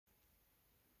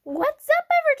What's up,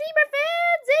 Everdreamer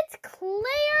fans? It's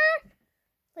Claire.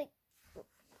 Like,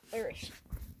 where is she?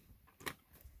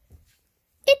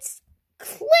 It's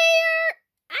Claire.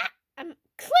 I'm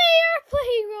Claire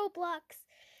playing Roblox.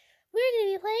 We're going to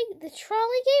be playing the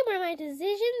trolley game where my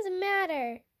decisions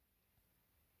matter.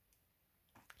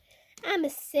 I'm going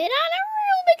to sit on a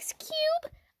Rubik's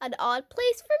Cube, an odd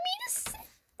place for me to sit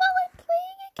while I'm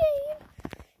playing a game.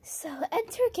 So,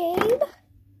 enter game.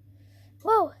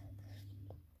 Whoa.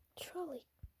 Trolley.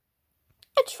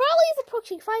 A trolley is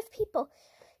approaching 5 people.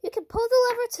 You can pull the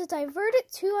lever to divert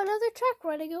it to another track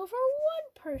running over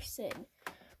one person.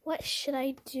 What should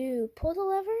I do? Pull the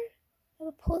lever? I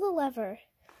will pull the lever.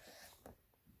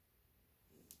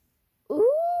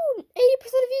 Ooh, 80% of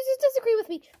users disagree with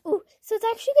me. Ooh, so it's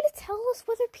actually going to tell us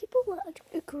whether people will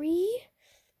agree.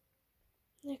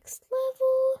 Next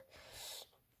level.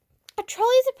 A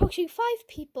trolley is approaching 5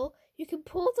 people. You can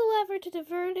pull the lever to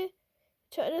divert it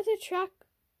to another track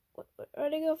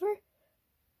running over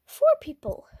 4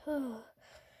 people.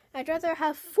 I'd rather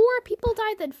have 4 people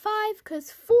die than 5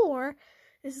 because 4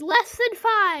 is less than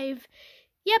 5.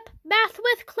 Yep, math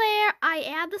with Claire. I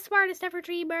am the smartest ever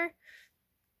dreamer.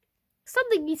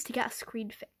 Something needs to get a screen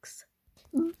fix.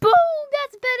 Boom!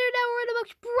 That's better. Now we're in a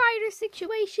much brighter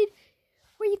situation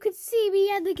where you can see me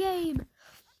end the game.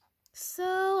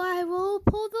 So I will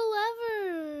pull the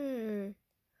lever.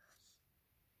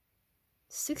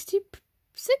 76%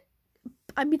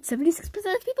 of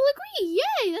people agree.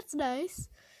 Yay, that's nice.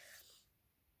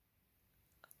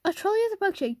 A trolley is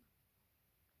approaching.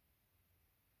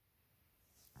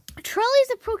 A trolley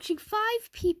is approaching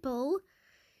 5 people,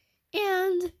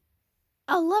 and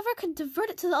a lever can divert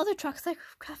it to the other track,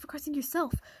 sacrificing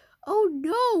yourself. Oh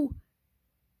no!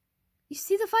 You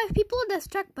see the 5 people in this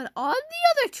track, but on the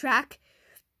other track,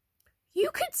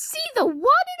 you can see the one and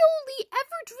only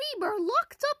ever dreamer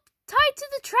locked up, tied to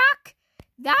the track.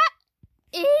 That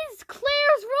is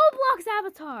Claire's Roblox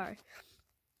avatar.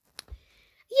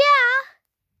 Yeah,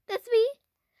 that's me.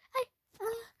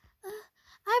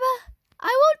 I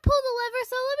won't pull the lever,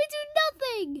 so let me do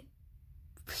nothing.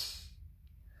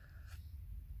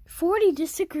 40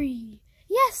 disagree.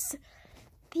 Yes,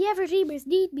 the Everdreamers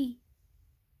need me.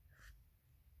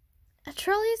 A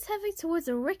trolley is heading towards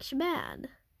a rich man.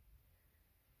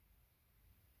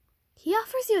 He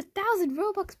offers you 1,000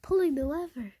 Robux pulling the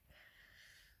lever.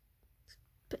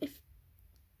 But if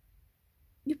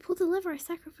you pull the lever, I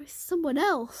sacrifice someone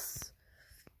else.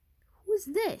 Who is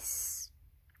this?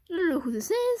 I don't know who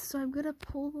this is, so I'm gonna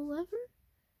pull the lever.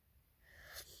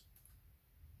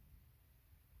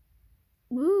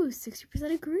 Ooh,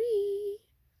 60% agree.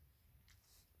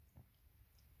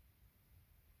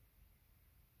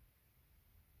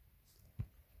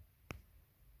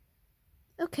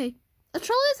 Okay. A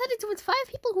trolley is heading towards 5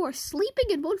 people who are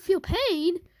sleeping and won't feel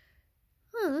pain.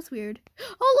 Oh, that's weird.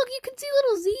 Oh, look, you can see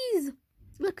little Z's.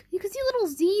 Look, you can see little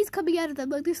Z's coming out of them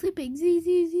like they're sleeping. Z,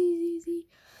 Z, Z, Z, Z.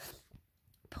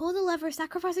 Pull the lever,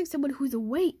 sacrificing someone who's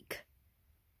awake.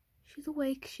 She's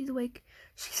awake, she's awake.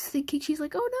 She's thinking, she's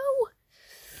like, oh no.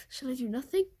 Should I do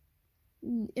nothing?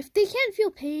 If they can't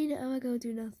feel pain, I'm gonna go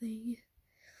do nothing.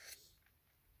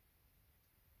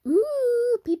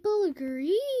 Ooh, people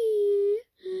agree.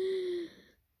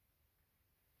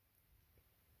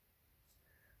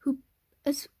 Who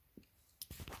is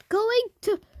going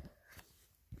to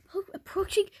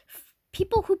approaching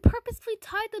people who purposefully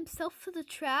tied themselves to the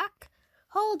track?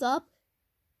 Hold up.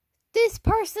 This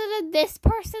person and this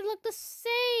person look the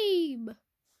same.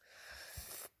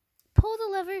 Pull the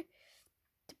lever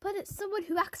to put it someone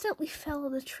who accidentally fell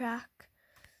on the track.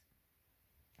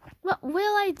 What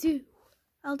will I do?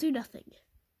 I'll do nothing.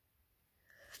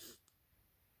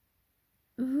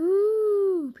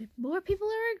 Ooh, more people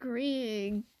are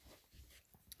agreeing.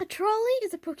 A trolley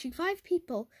is approaching 5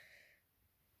 people.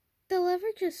 The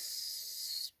lever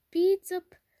just speeds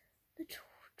up the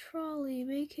trolley,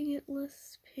 making it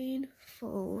less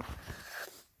painful.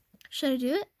 Should I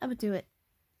do it? I'm gonna do it.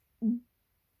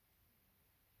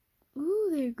 Ooh,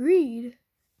 they agreed.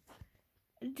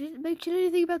 I didn't mention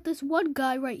anything about this one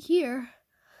guy right here.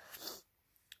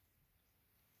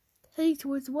 Heading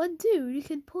towards one dude, you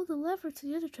can pull the lever to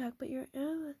the other track, but your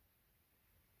Amazon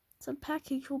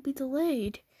package will be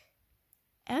delayed.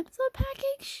 Amazon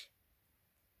package?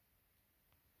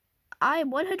 I am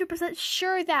 100%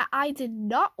 sure that I did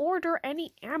not order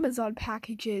any Amazon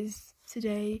packages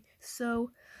today,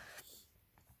 so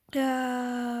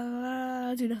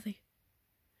I'll do nothing.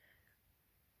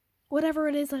 Whatever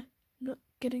it is, I'm not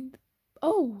getting.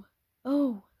 Oh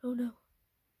no. I'm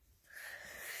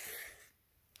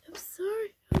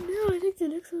sorry. Oh no, I think the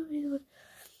next one will be the one.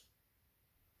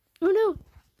 Oh no.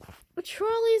 A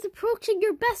trolley is approaching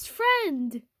your best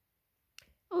friend.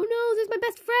 Oh no, there's my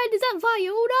best friend. Is that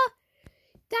Viola?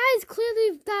 That is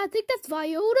clearly, I think that's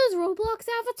Viola's Roblox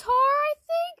avatar,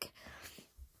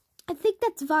 I think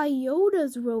that's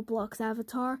Viola's Roblox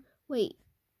avatar. Wait,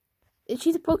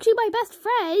 she's approaching my best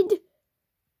friend?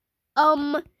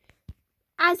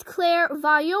 As Claire,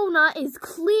 Viola is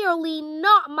clearly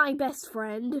not my best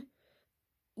friend.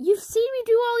 You've seen me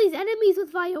do all these enemies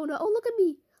with Viola. Oh, look at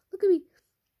me. Look at me.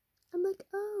 I'm like,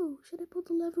 oh, should I pull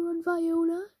the lever on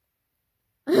Viola?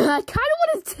 I kind of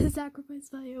wanted to sacrifice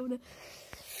Viola.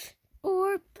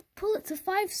 Or pull it to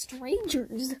 5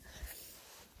 strangers.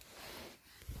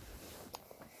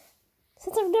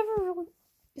 Since I've never really...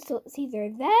 So it's either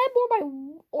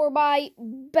them or my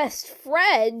best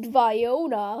friend,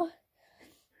 Viola.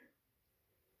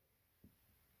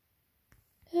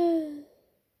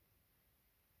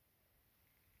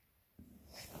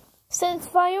 Since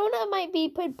Viola might be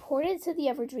important to the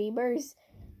Everdreamers,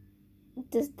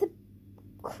 does the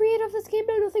creator of this game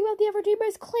know nothing about the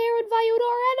Everdreamers? Claire and Viola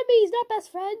are enemies, not best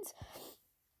friends.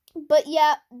 But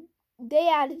yeah, they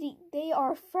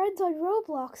are friends on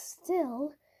Roblox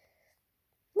still.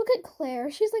 Look at Claire.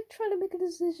 She's like trying to make a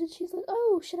decision. She's like,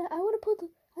 oh, I don't want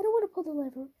to pull the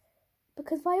lever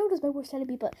because Viola's my worst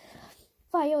enemy, but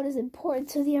Viola's important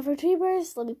to the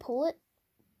Everdreamers. Let me pull it.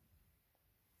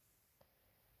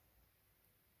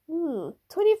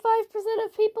 25%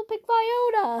 of people pick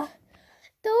Viola.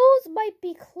 Those might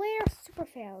be Claire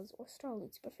superfans or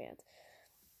Starlight superfans.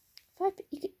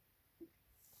 You could...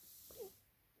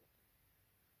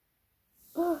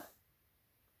 Oh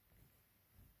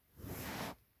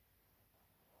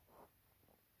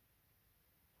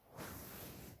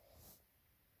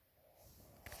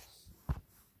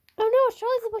no,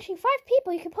 Charlie's pushing 5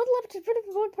 people. You can pull the lever to front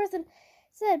of one person.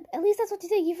 Said, at least that's what you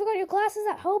think. You forgot your glasses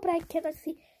at home, but I cannot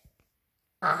see.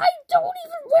 I don't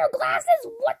even wear glasses.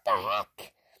 What the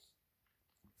heck?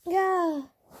 Yeah.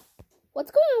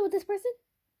 What's going on with this person?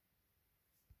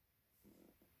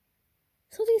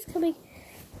 Something's coming.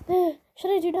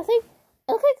 Should I do nothing?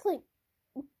 Okay,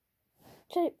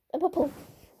 should I pull?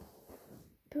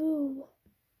 Boom.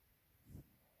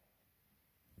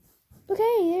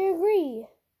 Okay, they agree.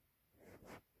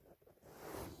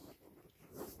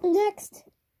 Next,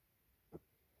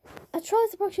 a trolley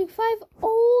is approaching 5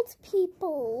 old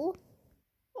people.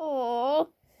 Aww.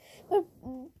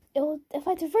 If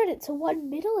I divert it to 1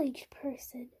 middle-aged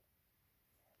person,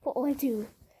 what will I do?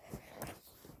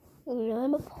 I'm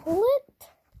gonna pull it.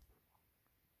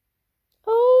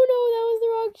 Oh no, that was the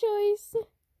wrong choice.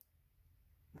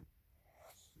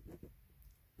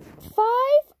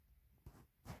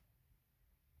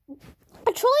 5.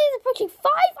 A trolley is approaching 5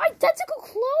 identical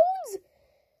clones.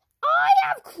 I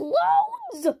have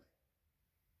clones!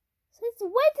 Since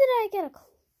when did I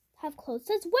have clones?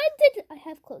 Since when did I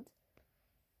have clones?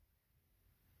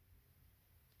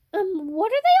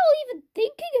 What are they all even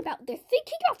thinking about? They're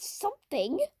thinking about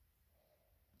something.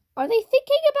 Are they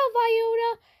thinking about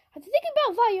Viola? Are they thinking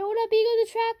about Viola being on the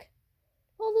track?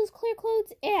 All those clear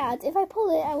clones? And if I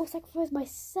pull it, I will sacrifice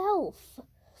myself.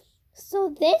 So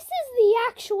this is the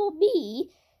actual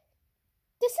me.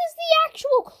 This is the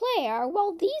actual Claire.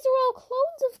 Well, these are all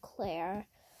clones of Claire.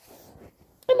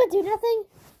 I'm gonna do nothing.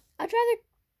 I'd rather...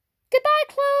 Goodbye,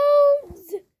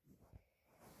 clones!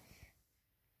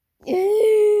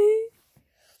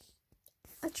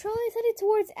 A trolley is headed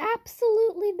towards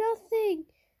absolutely nothing.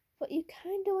 But you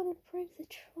kind of want to prank the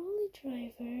trolley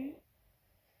driver.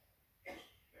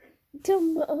 Do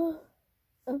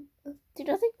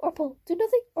nothing or pull. Do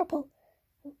nothing or pull.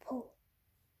 Pull.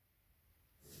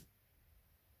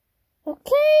 Okay,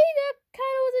 that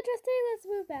kind of was interesting. Let's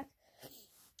move back.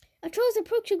 A troll is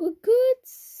approaching a good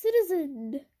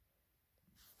citizen.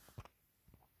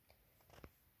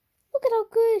 Look at how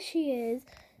good she is.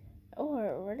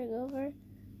 Or running over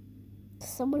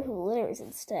someone who litters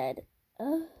instead.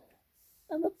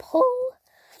 I'm a pull.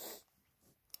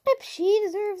 Yep, she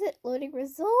deserves it. Loading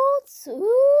results.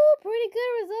 Ooh, pretty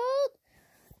good result.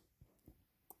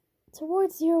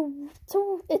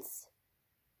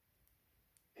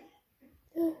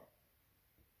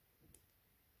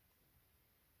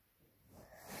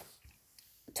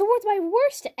 Towards my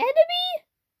worst enemy?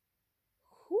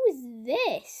 Who is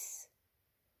this?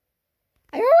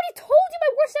 I already told you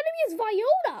my worst enemy is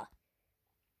Viola.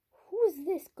 Who is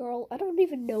this girl? I don't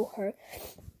even know her.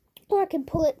 Or I can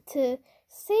pull it to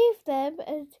save them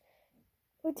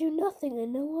or do nothing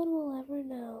and no one will ever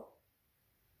know.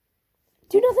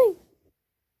 Do nothing.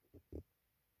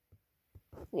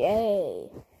 Yay.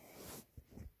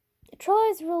 The trolley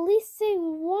is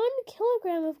releasing 1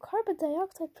 kilogram of carbon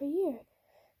dioxide per year.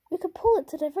 We could pull it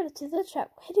to divert it to the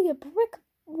trap, hitting a brick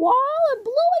wall and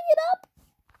blowing it up.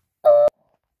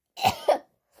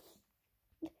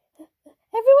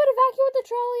 Everyone evacuate the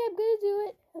trolley. I'm gonna do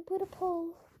it. I'm gonna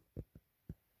pull.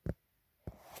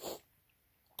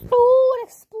 Oh, it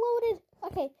exploded.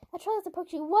 Okay, a trolley is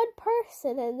approaching one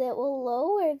person and it will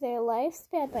lower their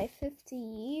lifespan by 50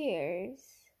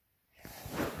 years.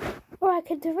 Or I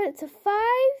could divert it to 5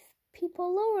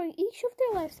 people, lowering each of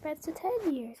their lifespans to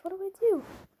 10 years. What do I do?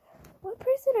 One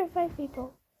person or 5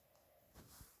 people?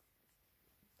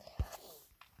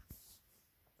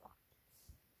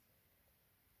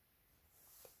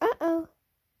 Uh-oh.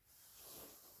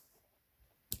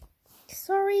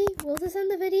 Sorry, will this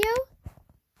end the video?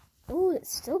 Oh,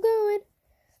 it's still going.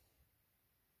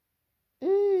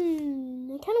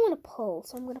 I kind of want to pull,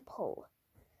 so I'm going to pull.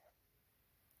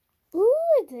 Ooh,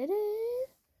 I did it.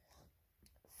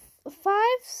 5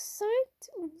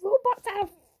 robots that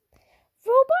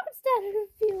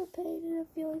feel pain and have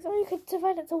feelings. Or you could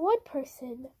divide it to one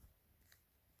person.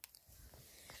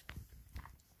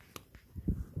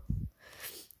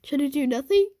 Should I do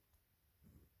nothing?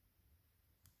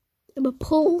 I'm a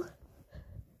pull.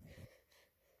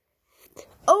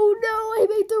 Oh no, I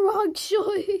made the wrong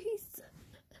choice.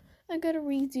 I gotta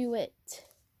redo it.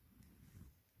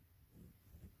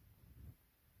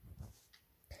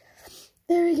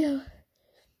 There we go.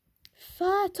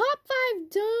 Top 5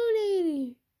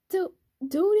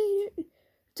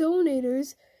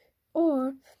 donators,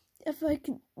 or if I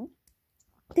can,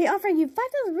 they offer you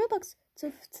 5,000 Robux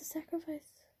to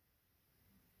sacrifice.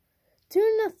 Do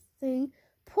nothing.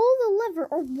 Pull the lever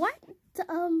or what?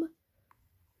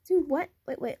 Do what?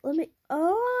 Wait. Let me.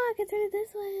 Oh, I can turn it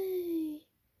this way.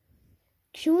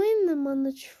 Join them on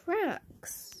the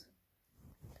tracks.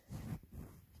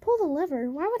 Pull the lever.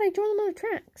 Why would I join them on the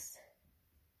tracks?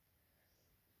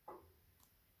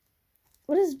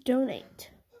 What is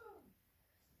donate?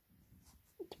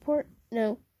 Support?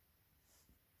 No.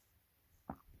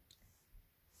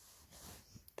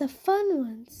 The fun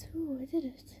ones. Ooh, I did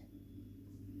it.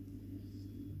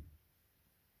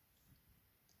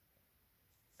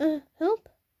 Help?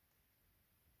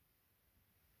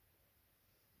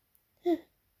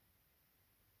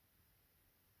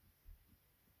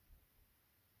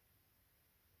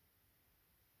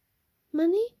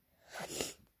 Money?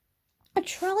 A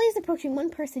trolley is approaching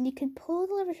one person. You can pull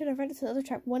the lever to divert it to the other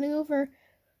track, running over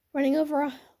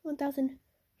 1,000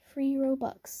 free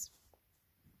Robux.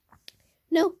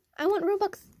 No, I want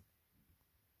Robux.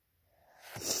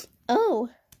 Oh,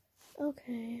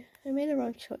 okay. I made the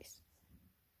wrong choice.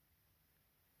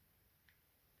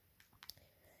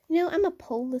 You know, I'm a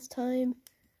pull this time.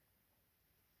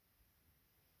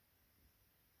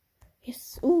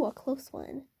 Yes, ooh, a close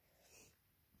one.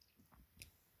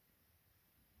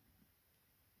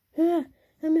 A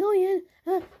million.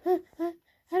 I don't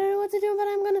know what to do, but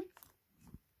I'm gonna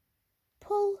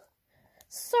pull.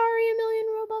 Sorry, a million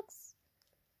Robux.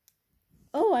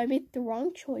 Oh, I made the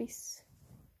wrong choice.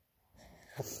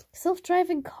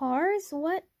 Self-driving cars?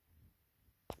 What?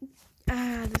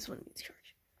 Ah, this one needs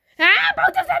charge. Ah,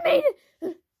 both of them made it!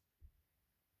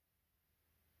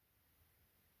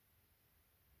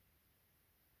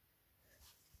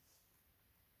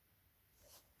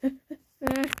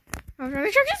 I'm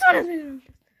really sure this one is.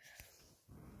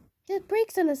 It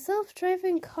brakes on a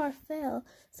self-driving car fail.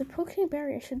 It's approaching a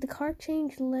barrier. Should the car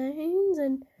change lanes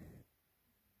and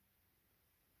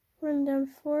run down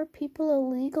 4 people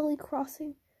illegally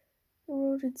crossing the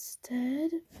road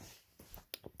instead?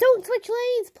 Don't switch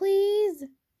lanes, please!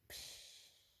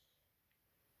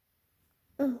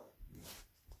 Oh.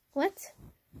 What?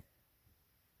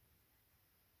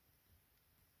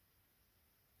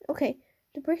 Okay.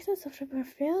 The brakes on self-driving car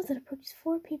fails and approaches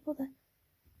 4 people that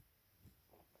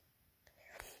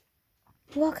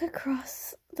walk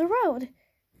across the road.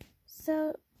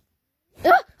 So, I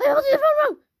almost did the phone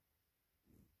wrong.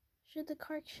 Should the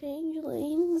car change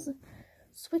lanes?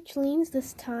 Switch lanes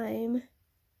this time.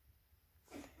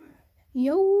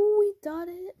 Yo, we got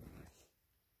it.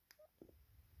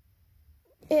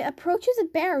 It approaches a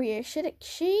barrier. Should it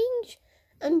change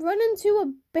and run into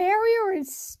a barrier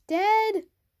instead?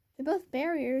 They're both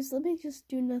barriers. Let me just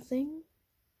do nothing.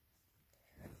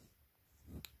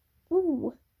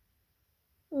 Ooh.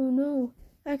 Oh no.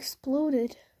 I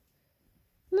exploded.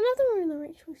 None of them were in the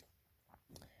right choice.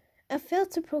 I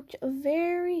failed to approach a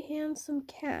very handsome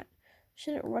cat.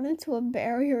 Should it run into a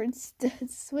barrier instead?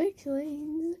 Switch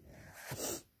lanes.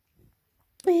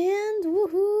 And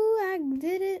woohoo, I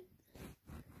did it.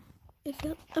 I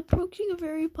felt approaching a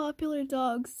very popular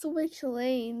dog. Switch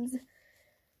lanes.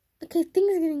 Okay,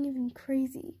 things are getting even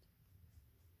crazy.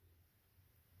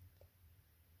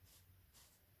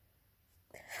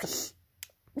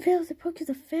 Vales approaches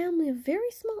a family of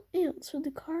very small ants. Should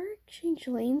the car change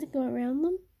lanes and go around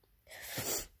them?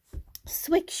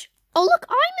 Switch. Oh, look,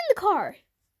 I'm in the car.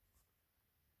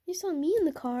 You saw me in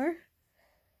the car.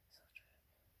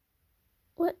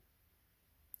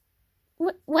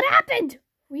 What happened?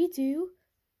 Redo.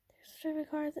 There's a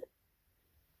car that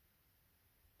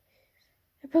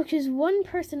approaches one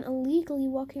person illegally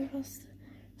walking across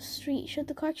the street. Should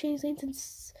the car change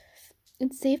lanes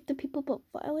and save the people but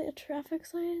violate a traffic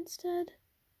sign instead?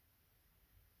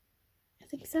 I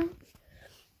think so.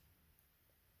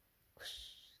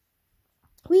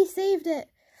 We saved it.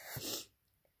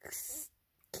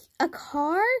 A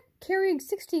car carrying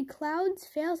 60 clouds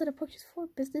fails and approaches 4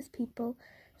 business people.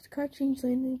 The car changed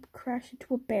lane and crashed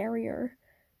into a barrier.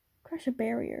 Crash a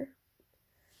barrier.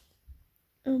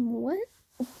 What?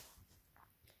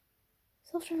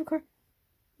 Self-driving car.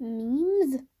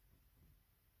 Memes?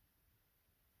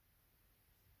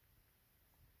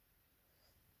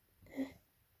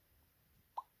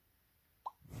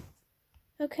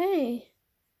 Okay.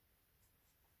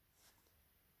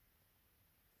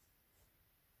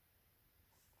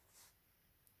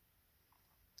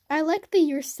 I like the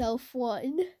yourself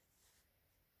one.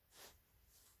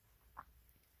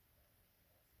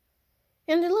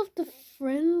 And I love the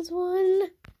friends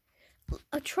one.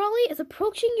 A trolley is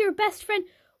approaching your best friend.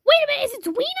 Wait a minute, is it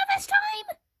Weena this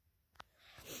time?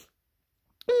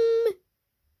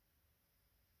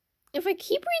 If I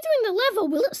keep redoing the level,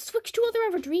 will it switch to other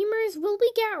Ever Dreamers? Will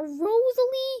we get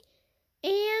Rosalie?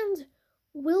 And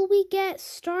will we get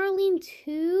Starling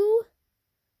too?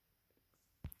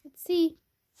 Let's see.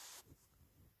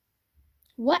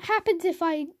 What happens if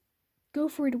I go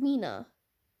for Edwina?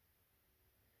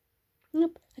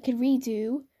 Nope. I could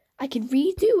redo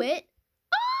it.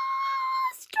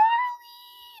 Ah,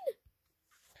 Starling!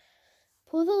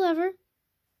 Pull the lever.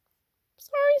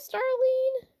 Sorry,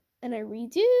 Starling. And I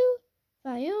redo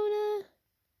Fiona.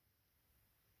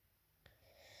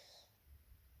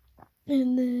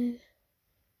 And then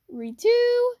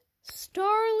redo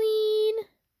Starling.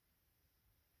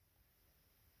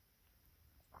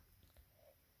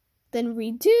 Then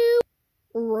redo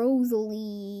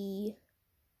Rosalie.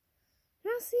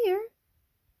 I see her.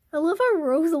 I love how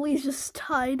Rosalie's just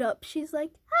tied up. She's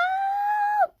like,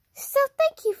 help! So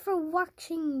thank you for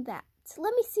watching that.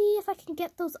 Let me see if I can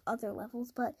get those other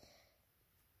levels, but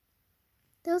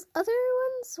those other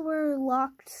ones were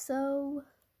locked, so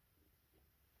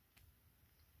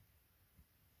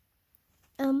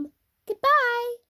goodbye.